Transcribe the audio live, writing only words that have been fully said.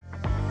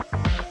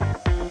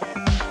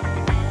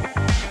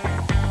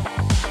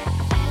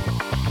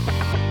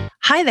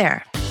Hi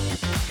there.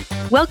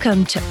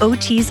 Welcome to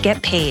OTs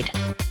Get Paid,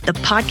 the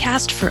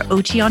podcast for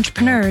OT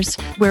entrepreneurs,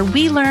 where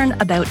we learn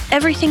about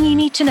everything you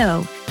need to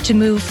know to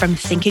move from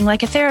thinking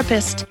like a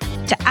therapist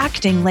to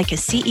acting like a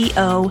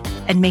CEO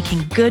and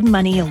making good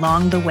money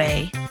along the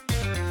way.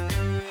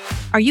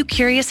 Are you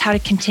curious how to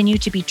continue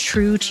to be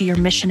true to your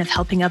mission of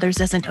helping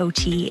others as an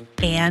OT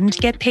and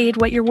get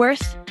paid what you're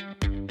worth?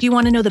 Do you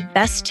want to know the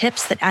best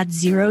tips that add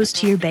zeros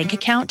to your bank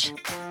account?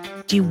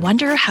 Do you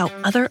wonder how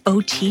other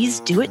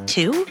OTs do it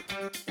too?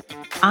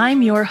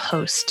 I'm your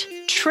host,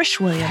 Trish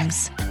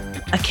Williams,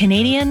 a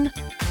Canadian,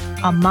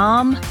 a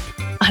mom,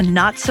 a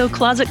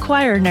not-so-closet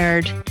choir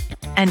nerd,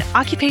 an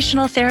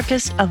occupational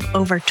therapist of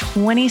over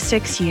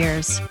 26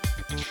 years.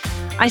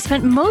 I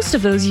spent most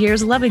of those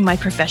years loving my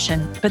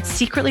profession, but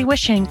secretly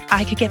wishing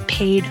I could get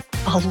paid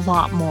a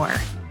lot more.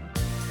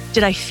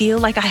 Did I feel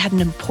like I had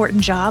an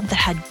important job that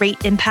had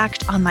great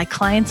impact on my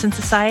clients and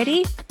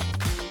society?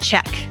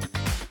 Check.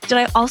 Did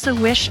I also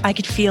wish I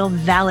could feel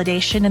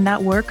validation in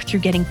that work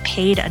through getting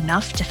paid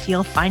enough to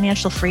feel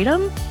financial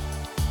freedom?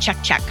 Check,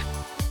 check.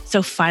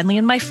 So finally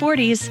in my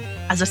 40s,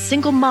 as a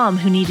single mom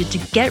who needed to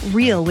get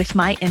real with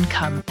my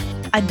income,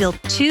 I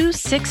built 2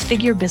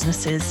 six-figure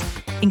businesses,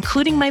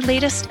 including my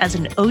latest as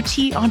an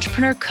OT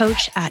entrepreneur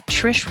coach at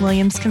Trish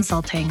Williams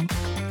Consulting.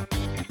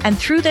 And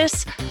through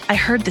this, I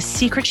heard the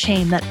secret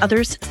shame that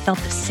others felt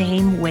the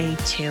same way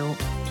too.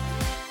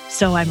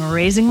 So I'm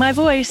raising my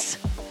voice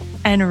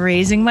and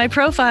raising my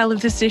profile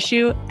of this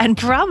issue and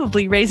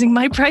probably raising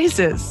my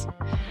prices.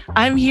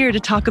 I'm here to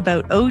talk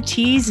about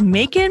OTs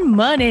making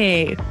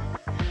money.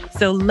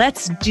 So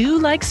let's do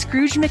like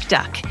Scrooge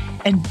McDuck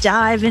and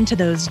dive into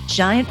those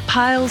giant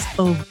piles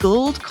of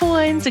gold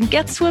coins and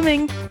get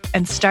swimming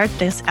and start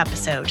this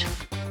episode.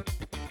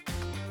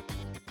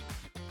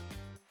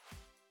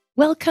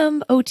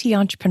 Welcome, OT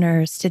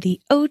entrepreneurs, to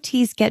the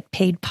OTs Get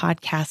Paid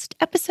podcast,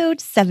 episode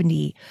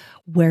 70,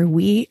 where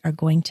we are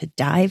going to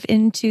dive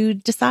into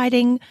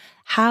deciding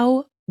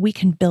how we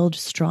can build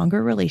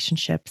stronger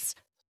relationships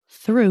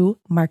through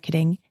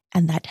marketing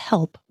and that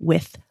help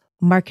with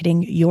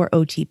marketing your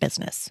OT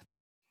business.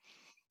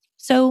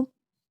 So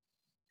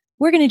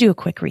we're going to do a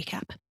quick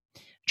recap.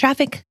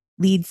 Traffic,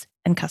 leads,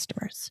 and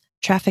customers.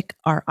 Traffic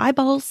are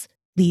eyeballs.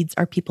 Leads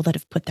are people that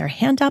have put their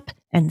hand up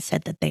and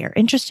said that they are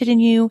interested in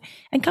you.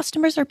 And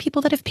customers are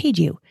people that have paid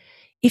you.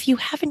 If you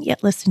haven't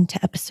yet listened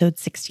to episode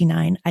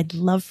 69, I'd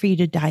love for you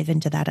to dive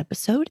into that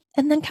episode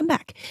and then come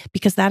back,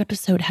 because that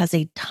episode has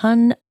a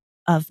ton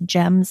of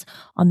gems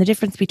on the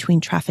difference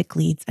between traffic,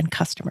 leads, and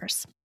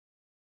customers.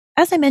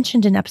 As I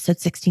mentioned in episode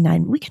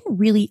 69, we can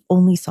really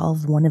only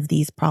solve one of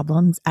these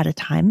problems at a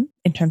time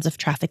in terms of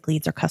traffic,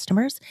 leads, or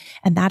customers.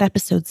 And that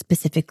episode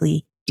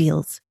specifically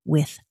deals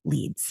with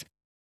leads.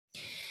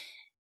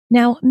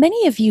 Now,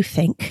 many of you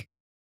think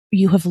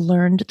you have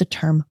learned the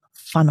term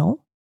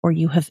funnel, or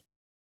you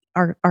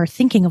are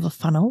thinking of a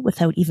funnel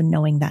without even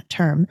knowing that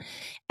term,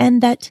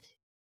 and that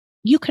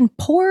you can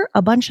pour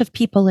a bunch of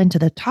people into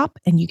the top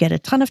and you get a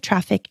ton of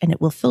traffic and it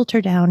will filter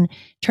down,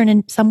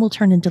 some will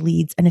turn into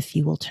leads and a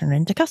few will turn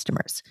into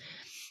customers.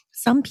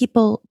 Some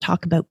people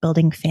talk about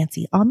building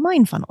fancy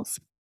online funnels.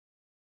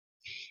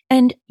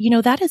 And,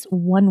 that is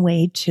one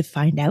way to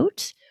find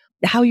out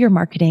how your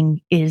marketing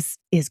is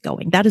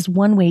going. That is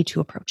one way to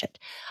approach it.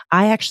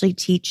 I actually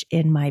teach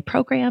in my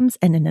programs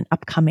and in an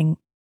upcoming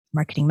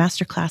marketing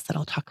masterclass that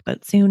I'll talk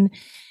about soon,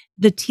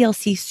 the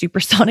TLC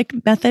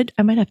supersonic method.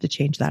 I might have to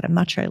change that. I'm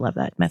not sure I love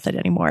that method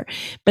anymore,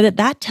 but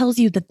that tells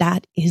you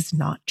that is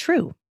not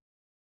true.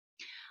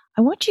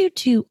 I want you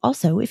to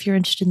also, if you're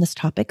interested in this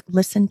topic,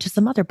 listen to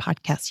some other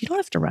podcasts. You don't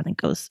have to run and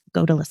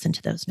go to listen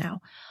to those now.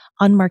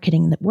 On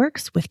Marketing That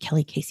Works with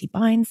Kelly Casey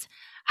Bynes,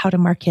 How to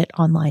Market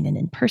Online and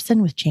in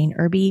Person with Jane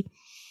Irby.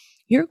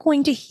 You're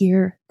going to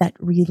hear that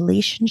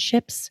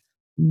relationships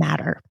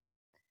matter.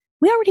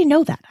 We already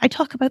know that. I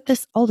talk about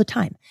this all the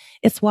time.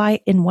 It's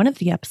why in one of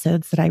the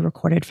episodes that I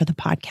recorded for the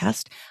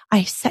podcast,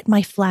 I set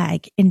my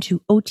flag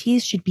into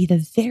OTs should be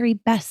the very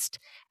best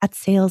at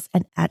sales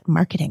and at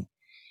marketing.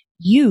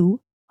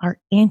 You are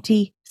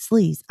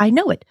anti-sleaze. I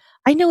know it.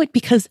 I know it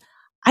because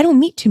I don't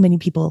meet too many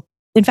people.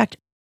 In fact,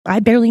 I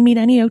barely meet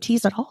any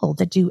OTs at all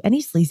that do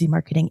any sleazy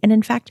marketing. And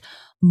in fact,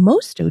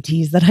 most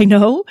OTs that I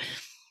know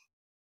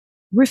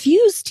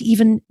refuse to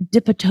even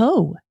dip a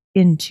toe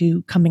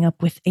into coming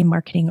up with a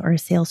marketing or a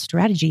sales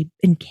strategy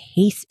in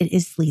case it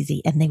is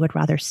sleazy, and they would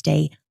rather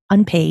stay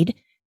unpaid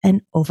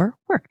and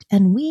overworked.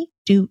 And we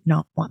do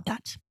not want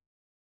that.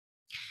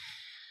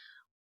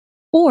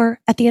 Or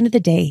at the end of the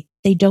day,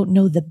 they don't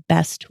know the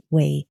best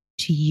way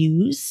to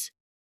use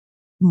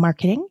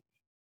marketing.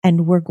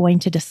 And we're going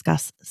to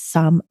discuss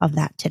some of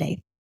that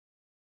today.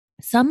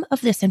 Some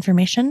of this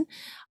information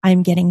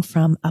I'm getting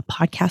from a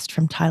podcast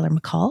from Tyler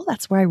McCall.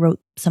 That's where I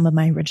wrote some of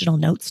my original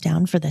notes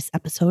down for this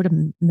episode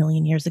a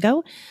million years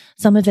ago.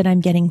 Some of it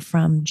I'm getting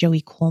from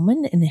Joey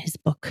Coleman in his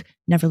book,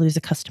 Never Lose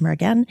a Customer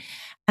Again.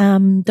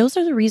 Those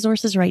are the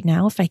resources right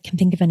now. If I can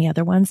think of any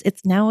other ones,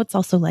 it's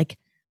also like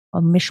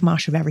a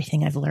mishmash of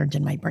everything I've learned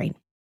in my brain.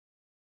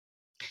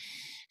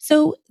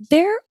 So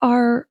there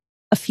are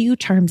a few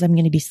terms I'm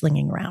going to be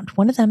slinging around.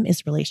 One of them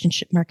is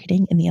relationship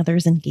marketing and the other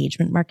is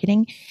engagement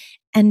marketing.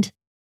 And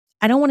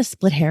I don't want to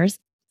split hairs.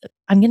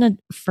 I'm going to,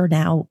 for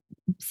now,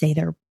 say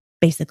they're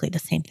basically the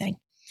same thing.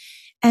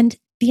 And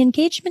the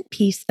engagement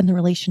piece and the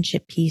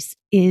relationship piece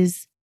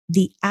is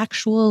the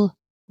actual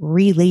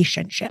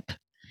relationship.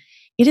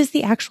 It is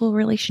the actual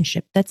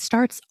relationship that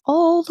starts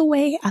all the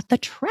way at the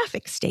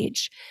traffic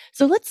stage.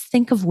 So let's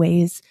think of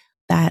ways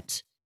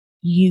that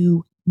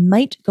you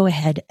might go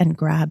ahead and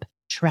grab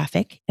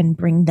traffic and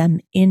bring them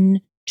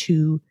in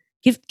to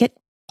get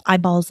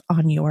eyeballs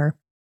on your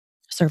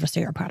service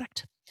or your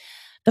product.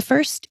 The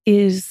first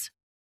is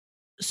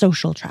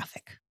social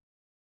traffic.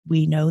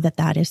 We know that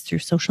that is through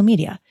social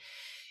media.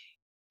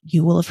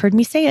 You will have heard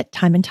me say it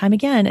time and time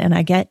again, and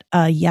I get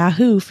a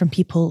Yahoo from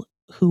people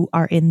who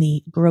are in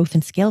the growth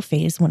and scale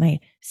phase when I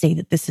say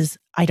that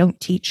I don't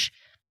teach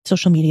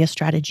social media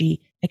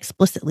strategy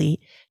explicitly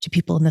to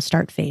people in the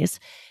start phase.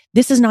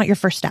 This is not your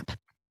first step.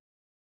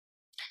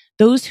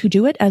 Those who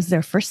do it as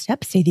their first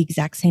step say the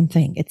exact same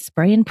thing. It's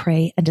spray and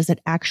pray, and does it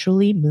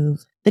actually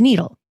move the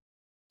needle?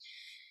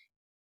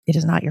 It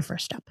is not your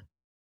first step.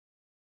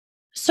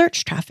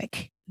 Search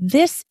traffic.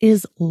 This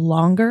is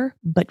longer,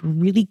 but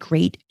really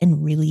great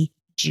and really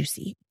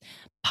juicy.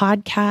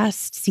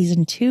 Podcast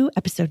season 2,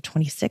 episode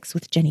 26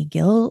 with Jenny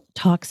Gill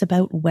talks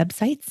about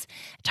websites,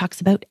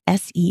 talks about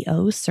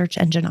SEO, search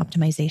engine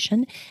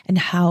optimization, and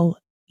how,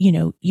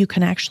 you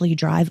can actually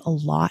drive a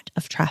lot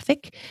of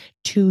traffic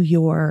to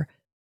your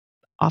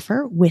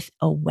offer with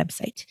a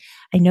website.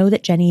 I know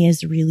that Jenny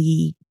is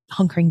really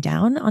hunkering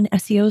down on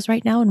SEOs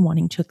right now and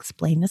wanting to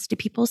explain this to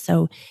people.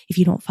 So if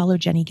you don't follow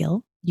Jenny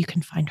Gill, you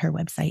can find her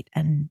website.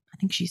 And I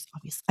think she's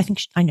obvious.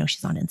 I know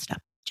she's on Insta,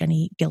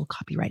 Jenny Gill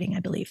Copywriting, I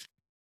believe.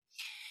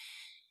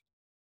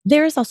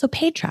 There is also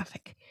paid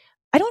traffic.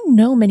 I don't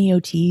know many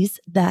OTs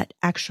that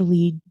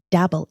actually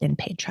dabble in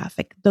paid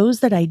traffic. Those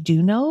that I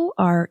do know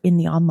are in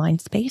the online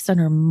space and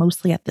are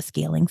mostly at the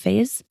scaling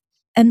phase.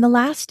 And the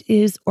last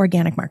is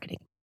organic marketing.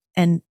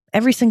 And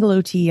every single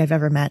OT I've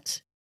ever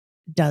met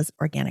does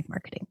organic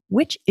marketing,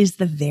 which is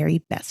the very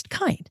best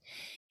kind.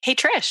 Hey,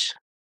 Trish.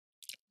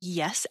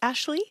 Yes,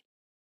 Ashley?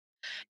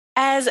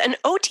 As an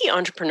OT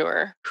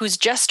entrepreneur who's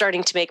just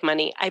starting to make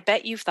money, I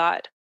bet you've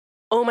thought,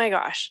 oh my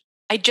gosh,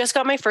 I just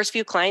got my first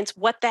few clients.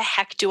 What the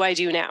heck do I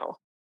do now?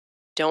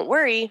 Don't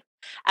worry.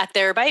 At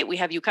Therabyte, we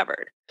have you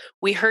covered.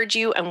 We heard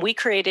you and we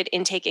created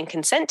intake and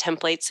consent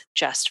templates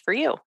just for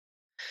you.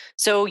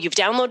 So you've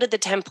downloaded the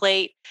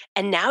template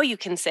and now you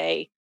can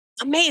say,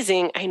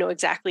 amazing, I know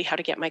exactly how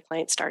to get my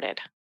client started.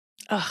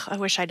 Oh, I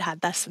wish I'd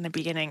had this in the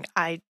beginning.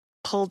 I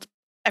pulled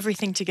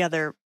everything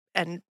together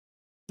and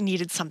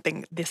needed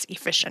something this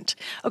efficient.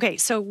 Okay,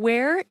 so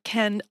where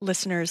can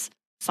listeners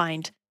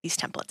find these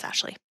templates,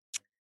 Ashley?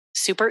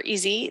 Super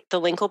easy. The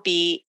link will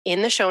be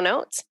in the show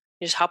notes.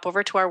 You just hop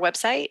over to our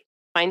website,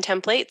 find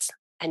templates,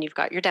 and you've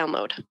got your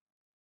download.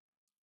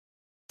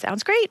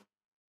 Sounds great.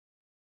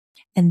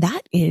 And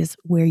that is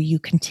where you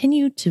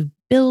continue to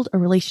build a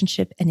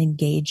relationship and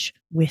engage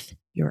with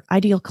your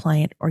ideal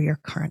client or your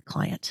current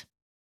client.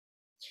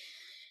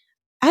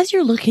 As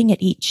you're looking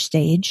at each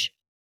stage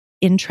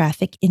in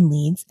traffic, in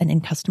leads, and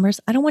in customers,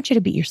 I don't want you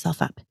to beat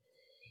yourself up.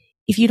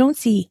 If you don't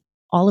see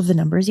all of the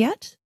numbers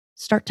yet,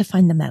 start to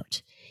find them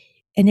out.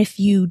 And if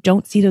you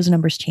don't see those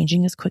numbers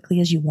changing as quickly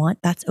as you want,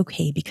 that's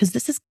okay, because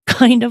this is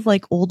kind of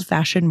like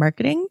old-fashioned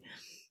marketing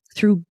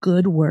through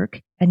good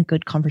work and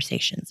good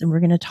conversations. And we're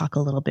going to talk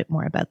a little bit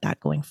more about that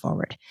going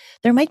forward.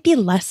 There might be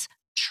less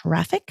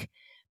traffic,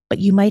 but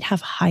you might have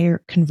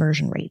higher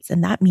conversion rates.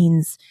 And that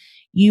means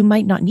you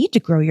might not need to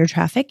grow your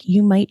traffic.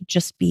 You might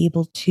just be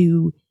able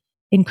to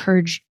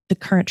encourage the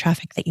current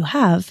traffic that you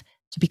have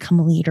to become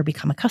a lead or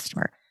become a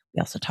customer.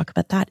 We also talk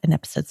about that in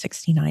episode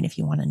 69 if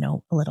you want to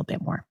know a little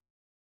bit more.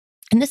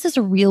 And this is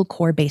a real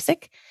core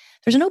basic.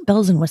 There's no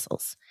bells and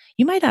whistles.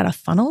 You might add a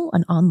funnel,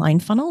 an online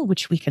funnel,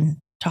 which we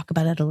can talk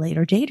about at a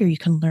later date, or you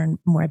can learn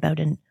more about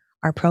in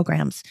our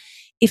programs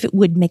if it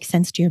would make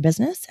sense to your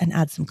business and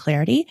add some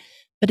clarity.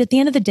 But at the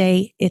end of the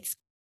day, it's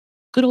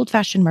good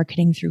old-fashioned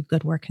marketing through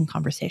good work and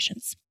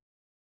conversations.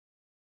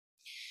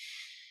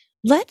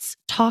 Let's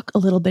talk a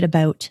little bit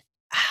about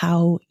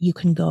how you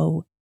can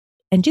go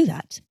and do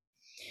that.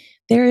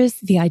 There is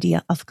the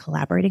idea of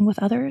collaborating with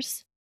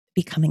others,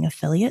 becoming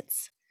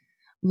affiliates,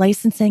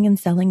 licensing and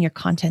selling your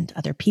content to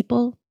other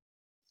people,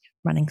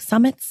 running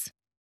summits,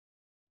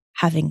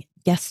 having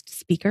guest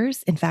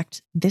speakers. In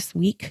fact, this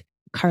week,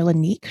 Carla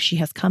Neek, she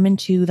has come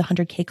into the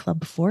 100K Club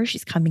before.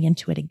 She's coming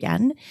into it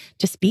again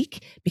to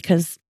speak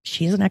because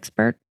she's an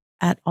expert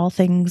at all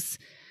things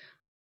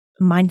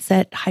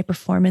mindset, high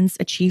performance,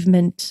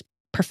 achievement,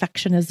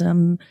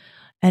 perfectionism,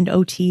 and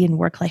OT and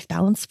work-life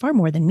balance far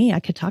more than me. I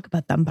could talk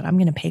about them, but I'm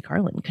going to pay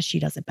Carlin because she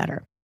does it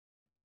better.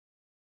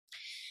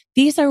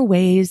 These are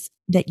ways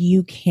that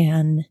you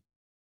can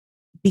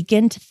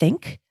begin to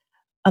think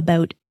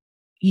about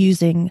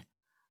using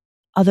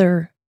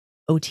other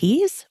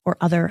OTs or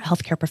other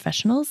healthcare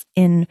professionals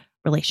in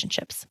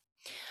relationships.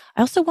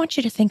 I also want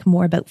you to think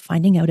more about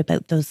finding out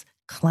about those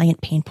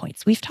client pain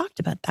points. We've talked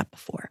about that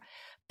before.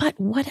 But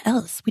what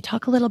else? We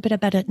talk a little bit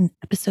about it in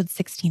episode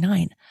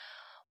 69.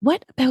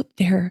 What about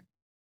their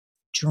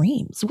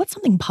dreams? What's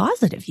something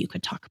positive you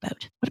could talk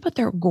about? What about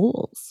their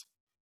goals?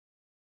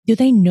 Do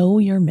they know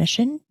your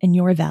mission and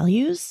your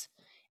values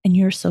and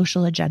your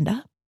social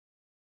agenda?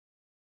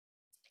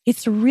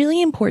 It's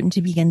really important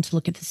to begin to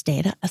look at this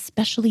data,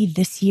 especially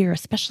this year,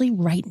 especially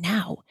right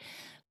now,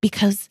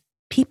 because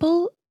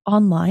people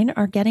online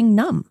are getting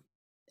numb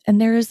and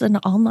there is an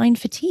online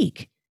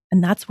fatigue.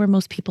 And that's where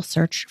most people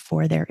search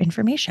for their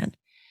information.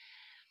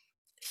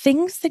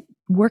 Things that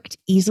worked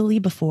easily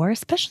before,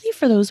 especially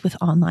for those with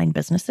online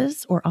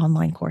businesses or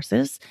online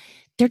courses,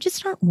 they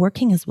just aren't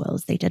working as well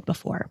as they did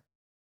before.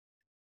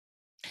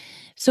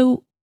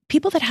 So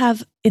people that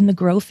have in the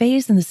grow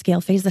phase and the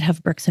scale phase that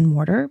have bricks and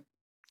mortar,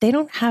 they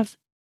don't have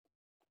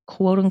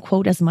quote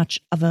unquote as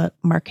much of a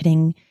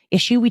marketing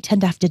issue. We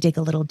tend to have to dig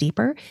a little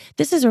deeper.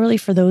 This is early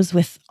for those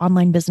with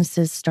online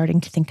businesses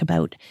starting to think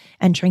about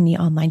entering the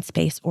online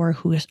space or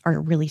who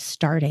are really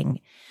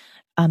starting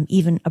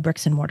even a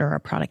bricks and mortar or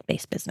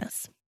product-based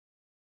business.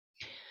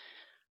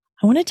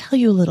 I want to tell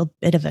you a little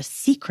bit of a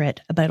secret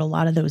about a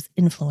lot of those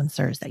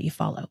influencers that you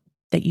follow,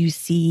 that you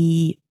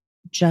see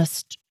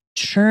just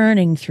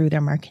churning through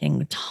their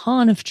marketing, a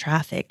ton of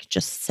traffic,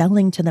 just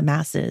selling to the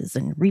masses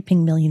and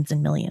reaping millions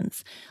and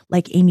millions,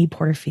 like Amy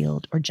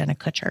Porterfield or Jenna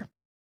Kutcher.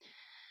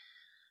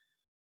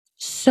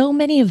 So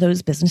many of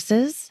those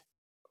businesses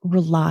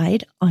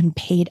relied on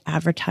paid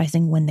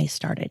advertising when they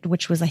started,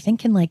 which was, I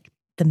think, in like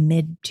the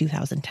mid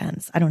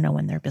 2010s. I don't know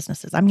when their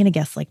business is. I'm going to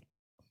guess like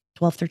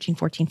 12, 13,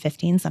 14,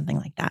 15, something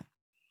like that.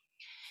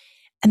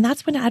 And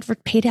that's when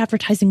paid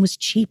advertising was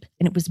cheap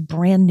and it was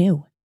brand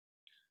new.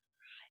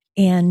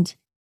 And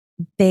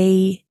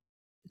they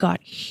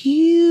got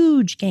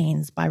huge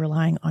gains by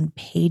relying on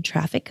paid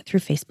traffic through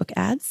Facebook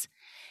ads.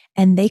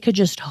 And they could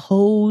just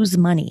hose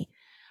money.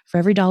 For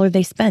every dollar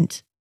they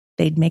spent,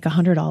 they'd make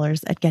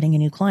 $100 at getting a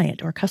new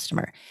client or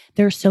customer.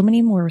 There are so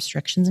many more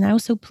restrictions now.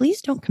 So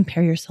please don't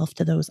compare yourself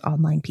to those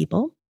online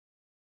people.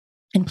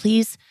 And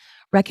please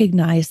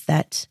recognize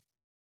that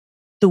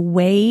the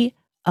way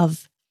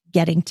of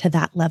getting to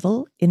that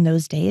level in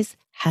those days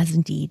has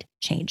indeed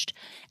changed.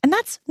 And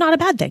that's not a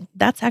bad thing.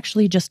 That's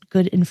actually just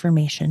good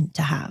information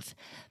to have,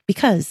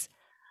 because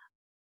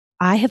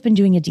I have been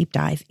doing a deep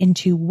dive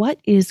into what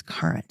is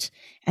current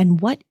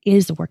and what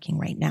is working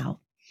right now.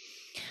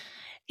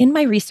 In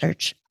my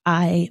research,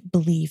 I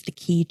believe the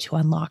key to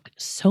unlock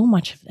so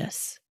much of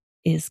this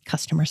is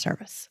customer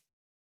service.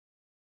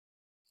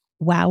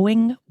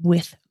 Wowing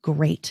with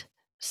great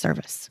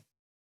service.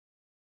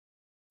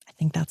 I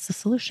think that's the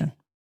solution.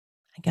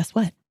 And guess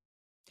what?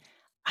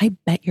 I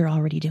bet you're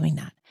already doing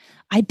that.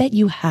 I bet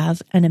you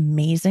have an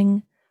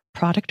amazing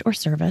product or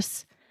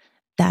service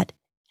that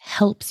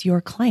helps your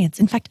clients.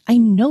 In fact, I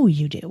know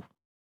you do.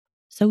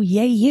 So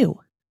yay you.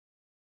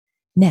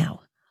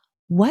 Now,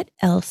 what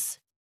else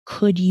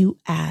could you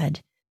add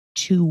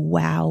to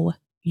wow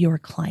your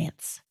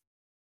clients?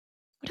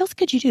 What else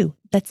could you do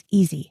that's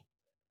easy?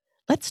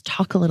 Let's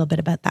talk a little bit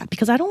about that,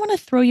 because I don't want to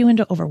throw you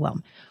into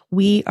overwhelm.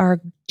 We are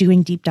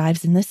doing deep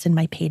dives in this in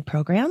my paid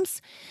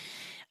programs.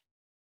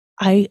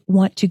 I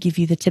want to give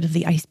you the tip of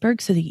the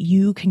iceberg so that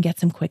you can get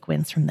some quick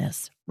wins from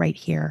this right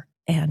here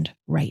and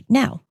right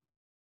now.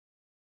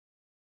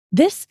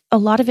 A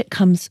lot of it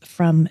comes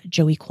from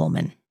Joey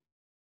Coleman.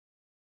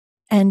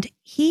 And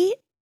he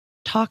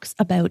talks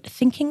about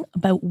thinking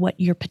about what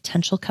your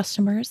potential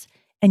customers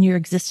and your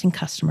existing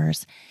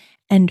customers,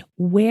 and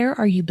where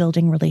are you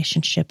building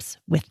relationships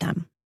with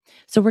them.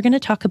 So we're going to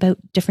talk about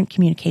different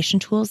communication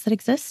tools that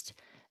exist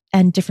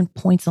and different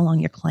points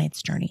along your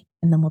client's journey.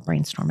 And then we'll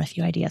brainstorm a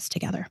few ideas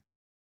together.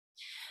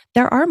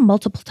 There are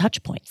multiple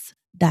touch points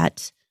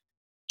that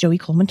Joey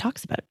Coleman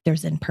talks about.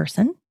 There's in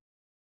person,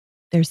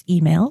 there's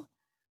email,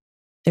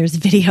 there's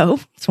video.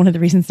 It's one of the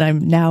reasons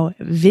I'm now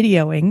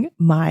videoing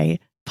my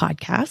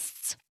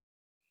podcasts.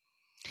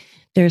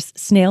 There's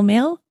snail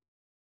mail,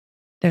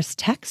 there's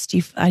text.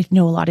 I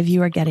know a lot of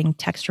you are getting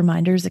text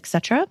reminders,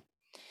 etc.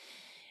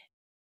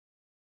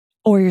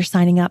 Or you're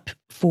signing up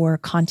for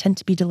content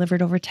to be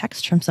delivered over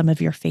text from some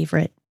of your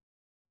favorite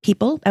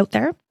people out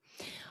there,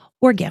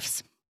 or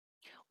gifts.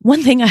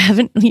 One thing I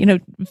haven't,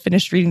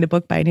 finished reading the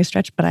book by any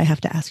stretch, but I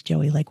have to ask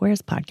Joey,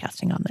 where's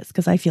podcasting on this?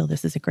 Because I feel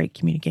this is a great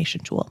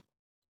communication tool.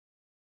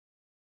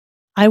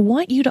 I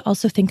want you to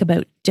also think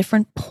about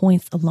different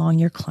points along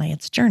your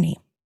client's journey.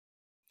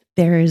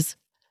 There is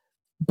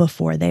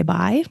before they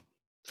buy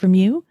from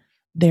you.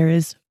 There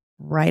is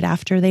right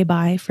after they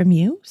buy from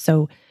you.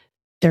 So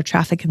their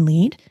traffic and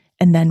lead.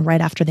 And then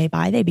right after they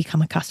buy, they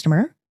become a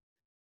customer.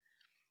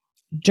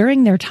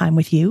 During their time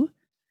with you,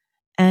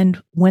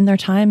 and when their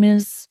time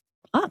is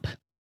up.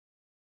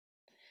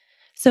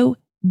 So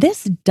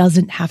this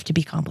doesn't have to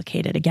be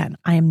complicated. Again,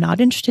 I am not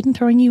interested in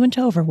throwing you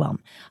into overwhelm.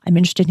 I'm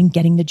interested in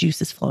getting the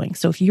juices flowing.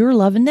 So if you're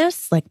loving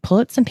this, pull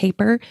out some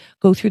paper,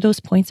 go through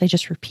those points I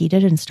just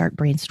repeated and start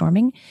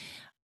brainstorming.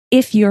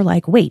 If you're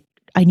like, wait,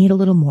 I need a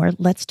little more,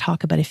 let's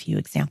talk about a few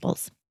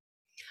examples.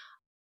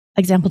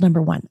 Example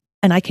number one,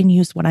 and I can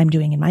use what I'm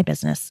doing in my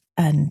business,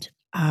 and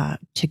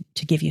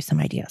to give you some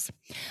ideas.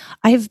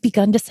 I have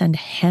begun to send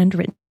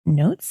handwritten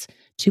notes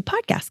to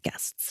podcast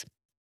guests.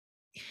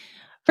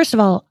 First of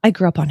all, I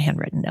grew up on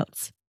handwritten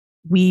notes.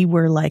 We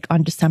were like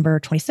on December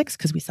 26th,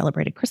 because we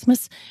celebrated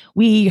Christmas,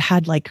 we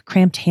had like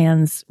cramped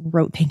hands,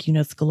 wrote thank you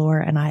notes galore.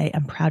 And I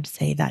am proud to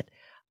say that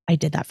I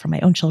did that for my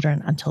own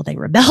children until they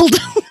rebelled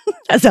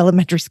as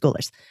elementary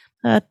schoolers.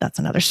 That's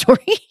another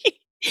story.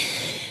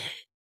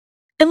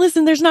 And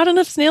listen, there's not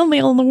enough snail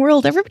mail in the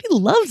world. Everybody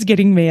loves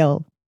getting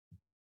mail.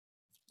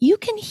 You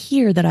can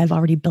hear that I've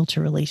already built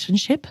a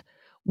relationship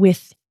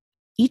with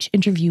each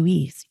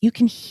interviewee. You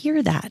can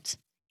hear that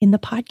in the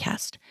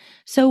podcast.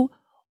 So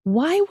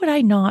why would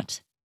I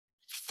not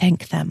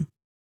thank them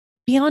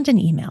beyond an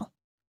email?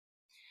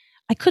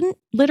 I couldn't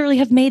literally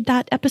have made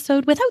that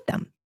episode without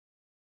them.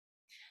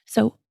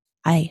 So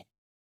I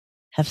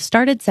have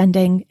started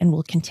sending and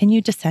will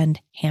continue to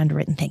send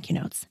handwritten thank you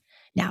notes.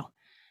 Now,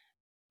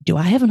 do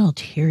I have an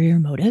ulterior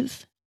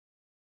motive?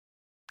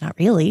 Not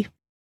really.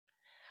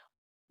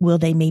 Will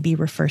they maybe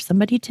refer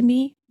somebody to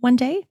me one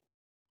day?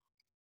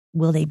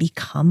 Will they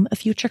become a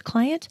future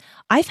client?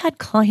 I've had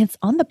clients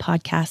on the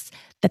podcast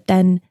that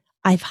then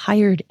I've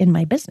hired in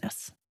my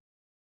business,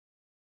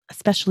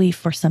 especially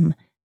for some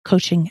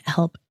coaching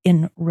help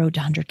in Road to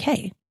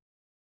 100K.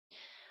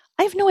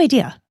 I have no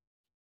idea.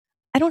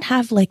 I don't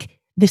have like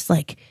this,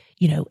 like,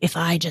 if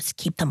I just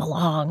keep them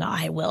along,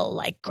 I will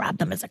like grab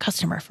them as a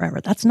customer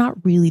forever. That's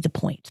not really the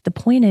point. The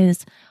point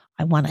is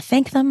I want to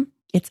thank them.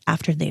 It's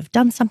after they've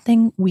done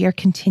something. We are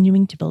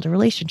continuing to build a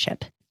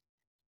relationship.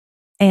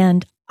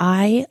 And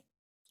I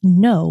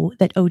know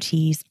that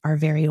OTs are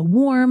very a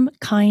warm,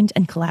 kind,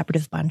 and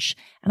collaborative bunch.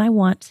 And I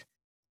want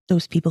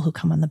those people who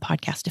come on the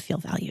podcast to feel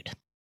valued.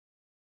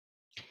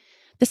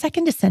 The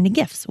second is sending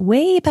gifts.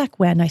 Way back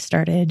when I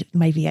started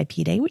my VIP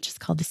day, which is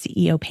called the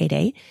CEO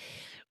Payday,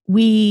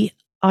 we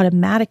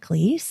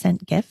automatically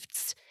sent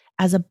gifts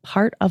as a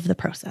part of the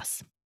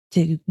process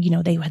to,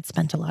 they had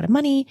spent a lot of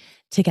money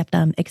to get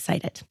them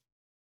excited.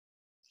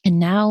 And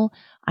now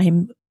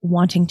I'm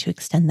wanting to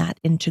extend that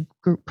into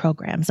group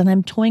programs, and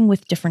I'm toying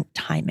with different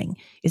timing.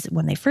 Is it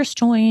when they first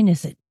join?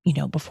 Is it,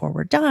 before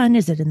we're done?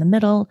 Is it in the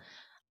middle?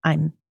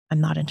 I'm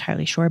not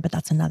entirely sure, but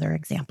that's another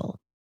example.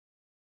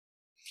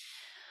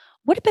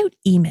 What about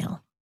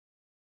email?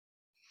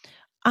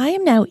 I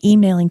am now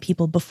emailing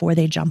people before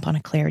they jump on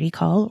a clarity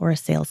call or a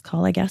sales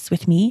call, I guess,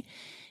 with me.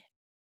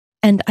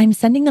 And I'm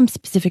sending them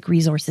specific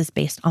resources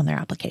based on their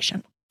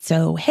application.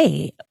 So,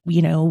 hey,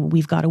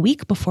 we've got a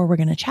week before we're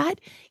going to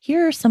chat.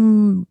 Here are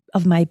some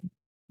of my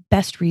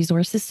best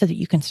resources so that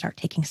you can start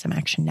taking some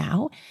action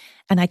now.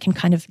 And I can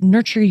kind of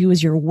nurture you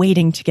as you're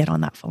waiting to get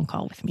on that phone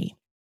call with me.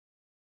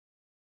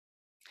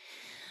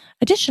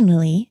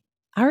 Additionally,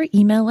 our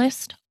email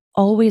list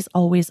always,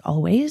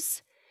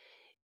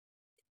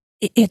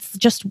 it's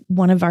just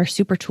one of our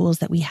super tools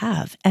that we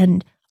have.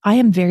 And I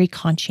am very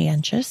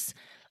conscientious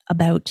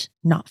about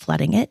not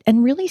flooding it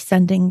and really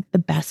sending the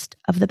best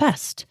of the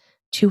best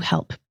to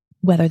help,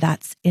 whether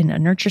that's in a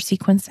nurture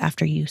sequence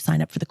after you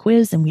sign up for the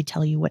quiz and we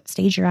tell you what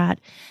stage you're at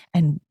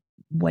and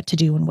what to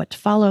do and what to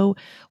follow,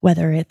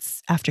 whether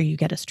it's after you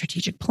get a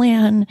strategic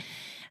plan,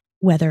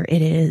 whether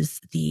it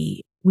is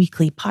the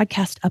weekly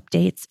podcast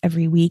updates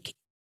every week.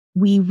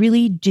 We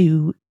really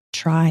do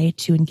try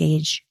to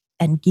engage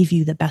and give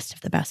you the best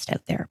of the best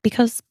out there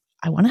because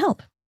I want to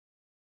help.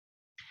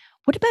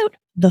 What about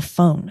the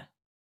phone?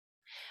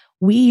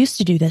 We used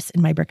to do this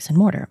in my bricks and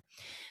mortar.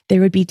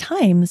 There would be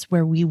times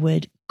where we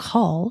would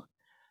call,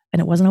 and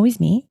it wasn't always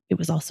me, it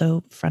was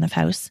also front of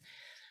house,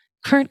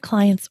 current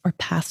clients or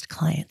past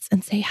clients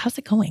and say, how's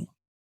it going?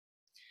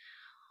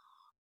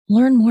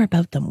 Learn more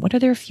about them. What are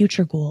their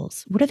future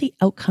goals? What are the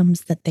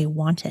outcomes that they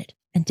wanted?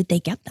 And did they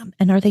get them?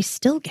 And are they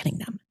still getting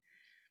them?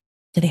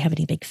 Do they have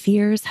any big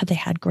fears? Have they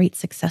had great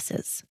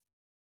successes?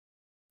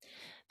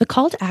 The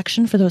call to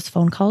action for those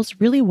phone calls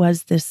really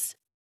was this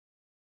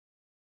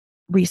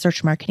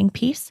research marketing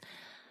piece.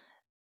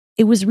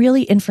 It was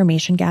really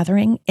information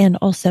gathering and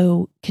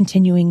also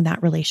continuing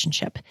that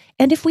relationship.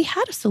 And if we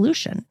had a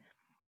solution,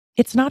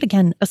 it's not,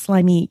 again, a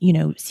slimy,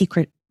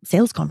 secret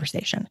sales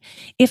conversation.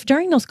 If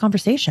during those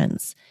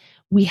conversations,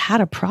 we had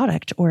a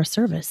product or a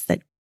service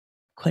that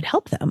could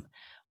help them,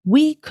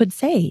 we could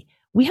say,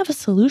 we have a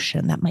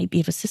solution that might be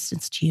of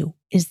assistance to you.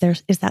 Is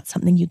that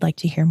something you'd like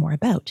to hear more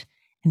about?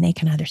 And they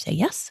can either say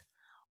yes,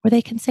 or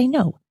they can say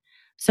no.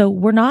 So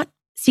we're not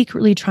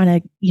secretly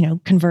trying to,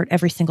 convert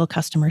every single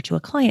customer to a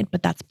client,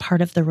 but that's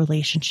part of the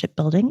relationship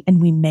building.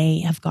 And we may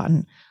have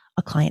gotten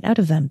a client out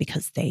of them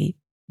because they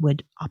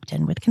would opt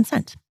in with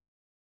consent.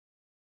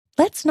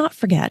 Let's not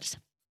forget,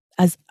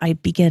 as I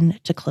begin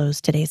to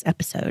close today's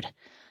episode,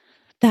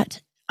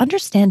 that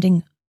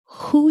understanding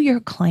who your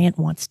client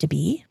wants to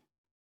be,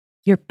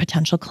 your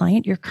potential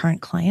client, your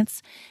current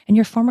clients, and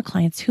your former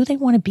clients, who they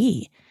want to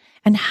be,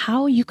 and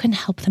how you can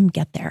help them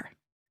get there.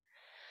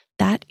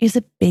 That is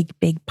a big,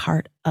 big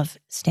part of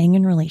staying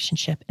in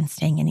relationship and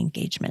staying in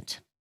engagement.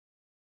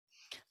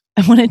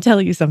 I want to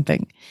tell you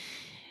something.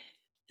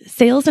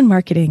 Sales and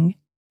marketing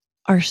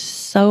are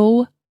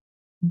so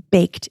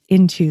baked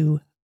into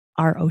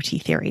our OT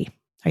theory.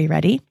 Are you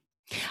ready?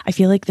 I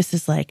feel like this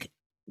is like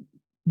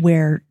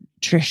where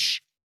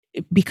Trish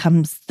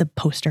becomes the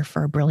poster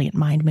for a Brilliant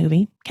Mind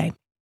movie. Okay.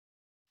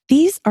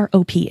 These are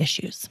OP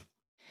issues.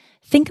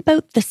 Think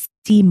about the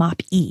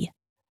CMOP-E.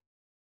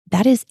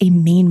 That is a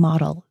main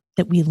model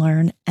that we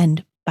learn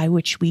and by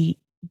which we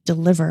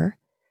deliver,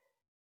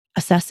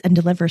 assess, and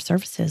deliver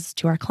services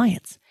to our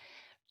clients.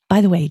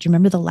 By the way, do you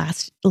remember the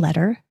last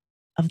letter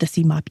of the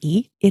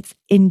CMOP-E? It's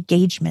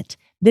engagement.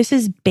 This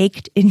is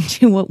baked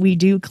into what we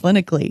do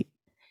clinically.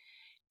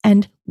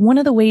 And one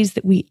of the ways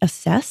that we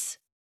assess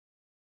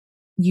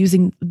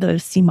using the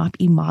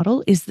CMOP-E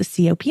model is the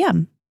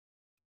COPM.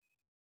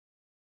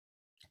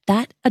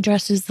 That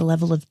addresses the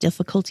level of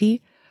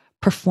difficulty,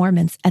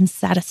 performance, and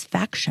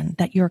satisfaction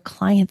that your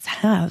clients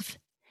have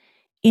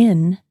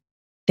in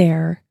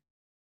their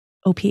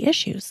OP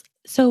issues.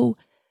 So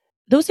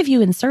those of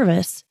you in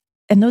service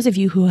and those of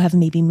you who have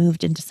maybe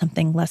moved into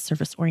something less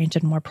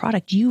service-oriented, more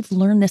product, you've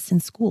learned this in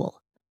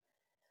school.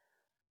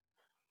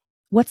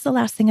 What's the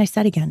last thing I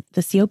said again?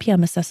 The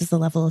COPM assesses the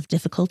level of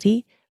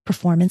difficulty,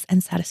 performance,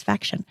 and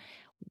satisfaction.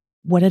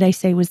 What did I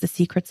say was the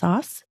secret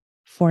sauce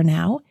for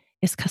now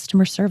is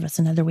customer service.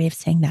 Another way of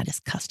saying that is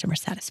customer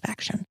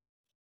satisfaction.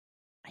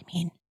 I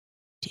mean,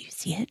 do you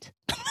see it?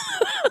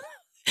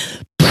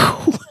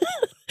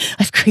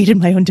 I've created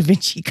my own Da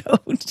Vinci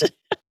Code.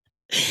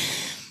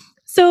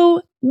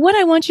 So what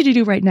I want you to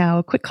do right now,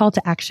 a quick call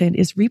to action,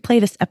 is replay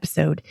this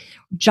episode.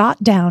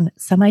 Jot down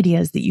some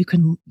ideas that you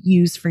can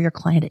use for your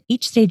client at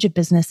each stage of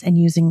business and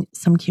using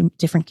some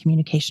different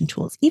communication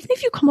tools. Even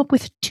if you come up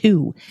with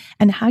 2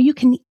 and how you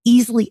can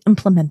easily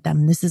implement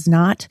them. This is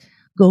not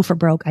go for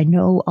broke. I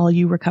know all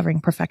you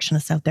recovering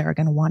perfectionists out there are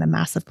going to want a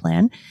massive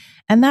plan.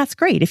 And that's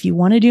great. If you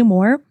want to do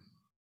more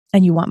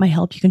and you want my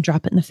help, you can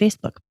drop it in the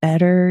Facebook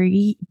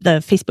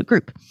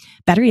group.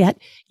 Better yet,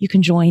 you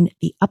can join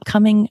the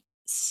upcoming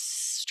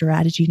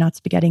Strategy Not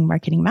Spaghetti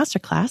Marketing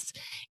Masterclass.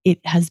 It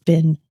has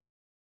been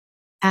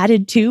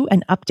added to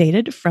and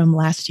updated from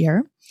last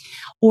year,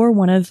 or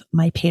one of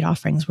my paid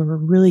offerings where we're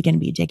really going to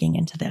be digging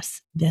into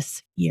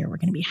this year. We're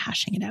going to be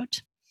hashing it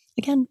out.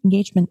 Again,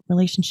 engagement,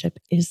 relationship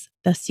is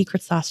the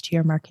secret sauce to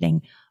your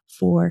marketing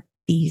for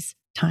these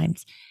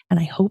times. And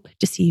I hope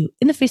to see you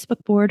in the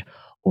Facebook board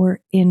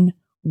or in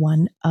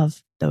one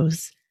of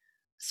those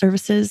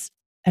services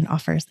and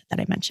offers that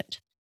I mentioned.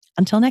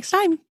 Until next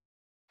time.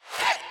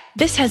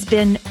 This has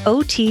been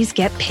OTs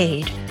Get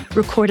Paid,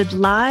 recorded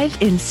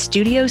live in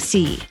Studio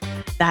C.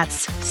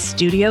 That's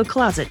Studio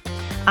Closet.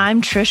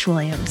 I'm Trish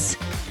Williams.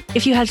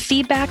 If you had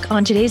feedback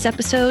on today's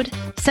episode,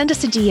 send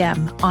us a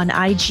DM on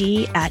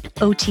IG at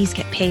OTs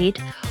Get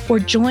Paid or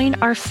join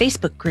our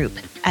Facebook group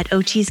at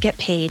OTs Get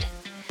Paid.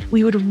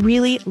 We would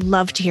really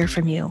love to hear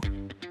from you.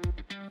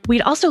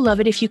 We'd also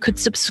love it if you could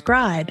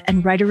subscribe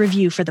and write a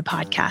review for the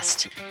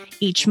podcast.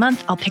 Each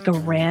month, I'll pick a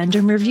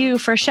random review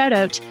for a shout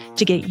out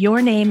to get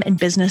your name and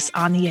business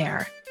on the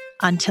air.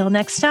 Until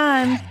next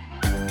time.